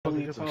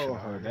really told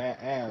her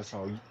that,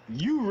 asshole.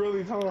 You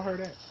really told her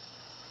that?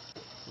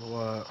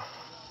 What?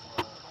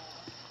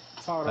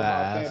 Told her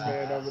about that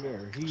man over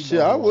there. He Shit,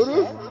 know I who I'm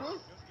would've. talking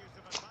about.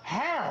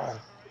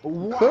 How?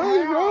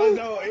 Cause, How? bro,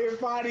 No,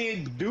 if I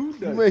didn't do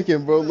you nothing.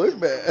 making bro look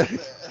bad.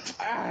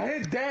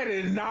 That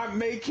did not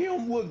make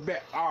him look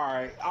bad. All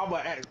right,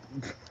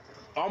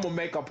 I'm gonna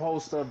make a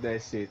post of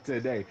that shit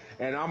today,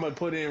 and I'm gonna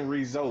put in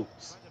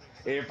results.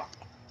 If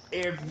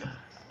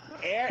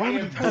Why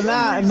would you if do his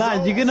that? Nah,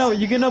 results,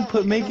 you're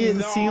gonna make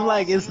it seem no,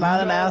 like it's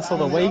not an no, asshole.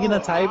 The way you're gonna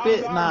no, type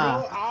it,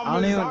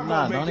 I'm just not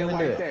gonna make don't it even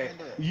do like it. that.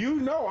 You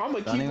know, I'm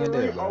gonna Don't keep it even do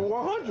real it, on bro.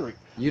 100,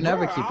 You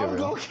never bruh. keep it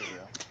real.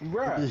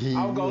 Bruh,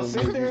 I'm You gonna gonna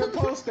sit make there it. and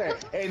post that,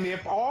 and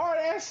if all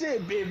that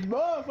shit, if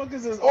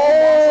motherfuckers is on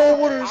my Oh, side,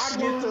 what a I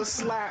get to slide.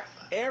 slap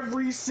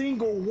every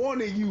single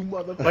one of you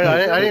Wait, motherfuckers I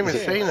in didn't the even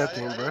say chest.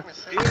 nothing, bro.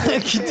 In the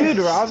Dude, chest.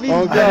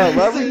 Robbie Oh I God,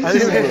 didn't didn't. say Robbie I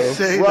too, didn't even bro. shit.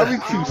 say Robbie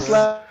nothing, too. bro.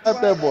 Slap that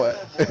boy.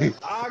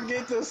 I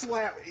get to slap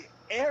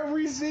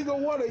every single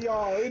one of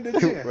y'all in the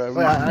chest. Wait,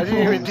 Robbie I didn't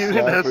even too. do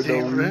Slap for no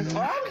nothing, bro. reason.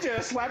 I'm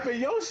just slapping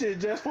your shit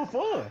just for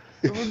fun.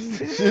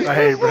 Just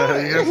Hey, for bro,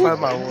 you gonna slap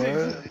fun. my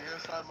what?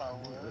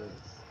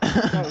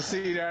 Oh,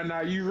 see there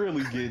now you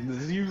really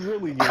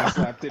getting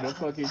slapped in the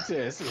fucking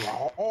chest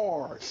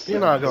hard. You're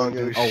not Bro, gonna gonna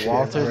do A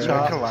shit, Walter bro.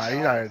 chop Come on,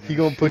 you're not gonna he do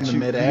gonna in shit. the put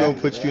you. He gonna midair.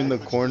 put you in the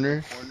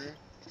corner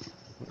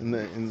in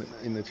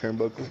the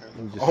turnbuckle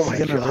and Oh just my He's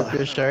gonna slap you. rip god.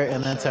 your shirt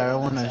and then tear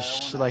one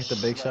and like the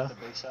Big Show.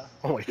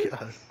 Oh my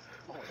god.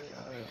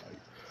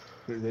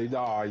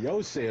 Nah,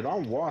 your shit,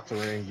 I'm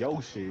watering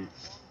your shit.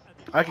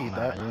 I can eat Nah,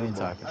 that. you ain't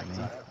talking to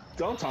me.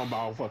 I'm talking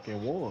about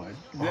fucking one.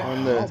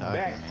 on You the. ain't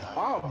talking to me.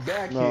 I'm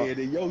No, backhand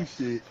in your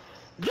shit.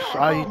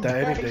 I eat I'm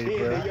that any day,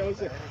 backhand in bro. your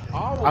shit.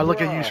 I'm a I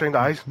look at you bruh. straight in the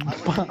eyes.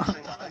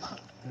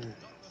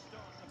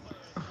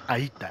 I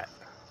eat that.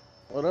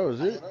 oh, that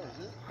was it.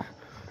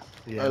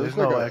 Yeah, Alright, there's looks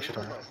like no I. extra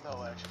time.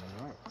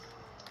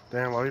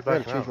 Damn, why are you I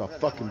gotta backing change out? my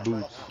fucking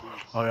boots.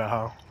 Oh yeah,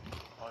 how?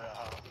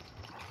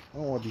 I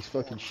don't want these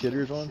fucking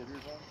shitters on.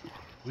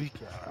 Weak.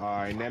 All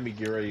right, let me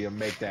get ready to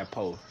make that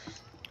post.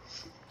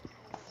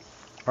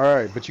 All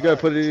right, but you gotta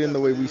put it in the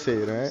way we say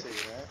it. All right.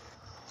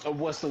 So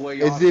what's the way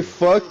y'all Is it say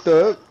fucked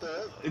up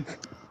it?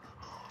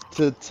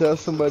 to tell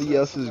somebody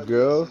else's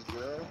girl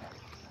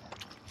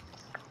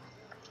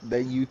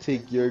that you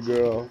take your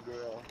girl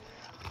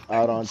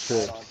out on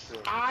trips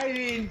I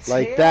didn't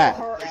like tell that?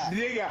 her,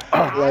 nigga.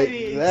 I Like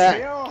didn't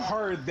that. tell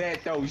her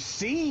that though.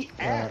 She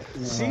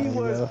You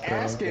was gotta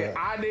feel like asking. that.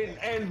 I didn't.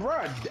 And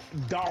bruh,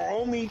 the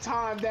only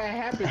time that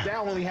happened, that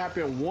only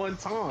happened one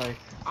time.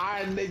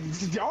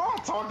 Y'all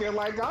talking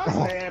like I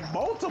said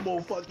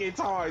multiple fucking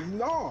times.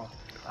 No,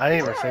 I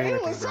didn't even bruh, say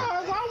it anything, was bro.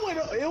 times I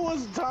went. It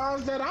was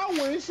times that I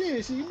went.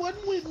 Shit, she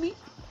wasn't with me.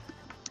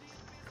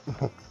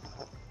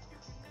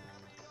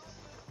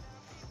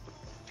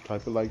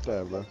 Type it like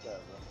that, bro.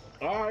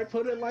 All right,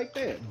 put it like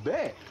that.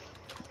 Bet.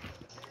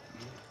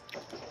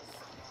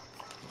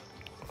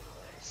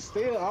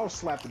 Still, I was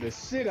slapping the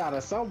shit out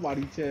of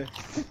somebody chest.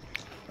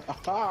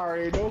 I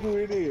already know who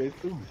it is,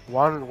 too.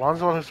 Juan's the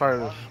one who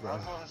started this, bro.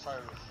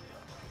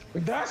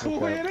 That's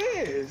who Okay. it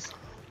is.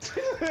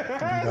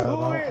 That's God,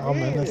 who it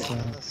I'm is.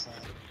 innocent.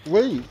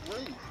 Wait,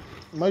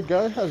 my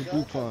guy has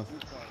boots on.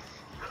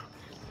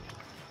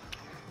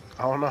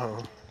 I don't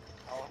know.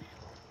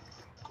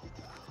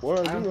 What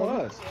are And you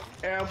on?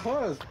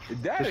 plus,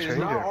 that Just is change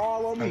not it.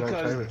 all on me And then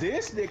because save it.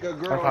 this nigga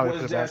I'll girl probably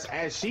was put it back. just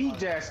as she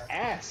just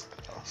asked.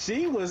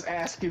 She was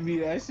asking me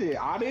that shit.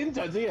 I didn't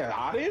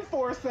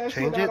force that Change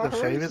shit it, out of then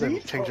her. save it, She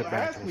then change it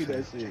back asked and me save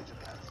that shit.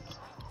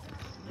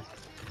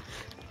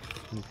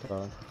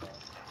 Okay.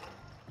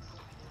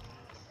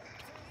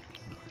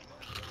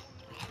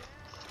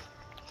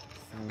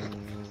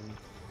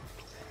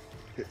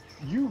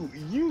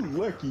 You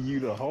lucky you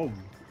the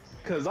homie.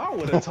 Cause I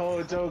would have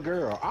told your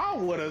girl. I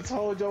would have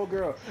told your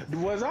girl.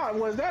 Was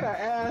that an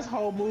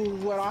asshole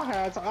move? What I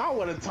had to? I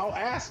would have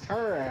asked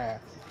her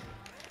ass.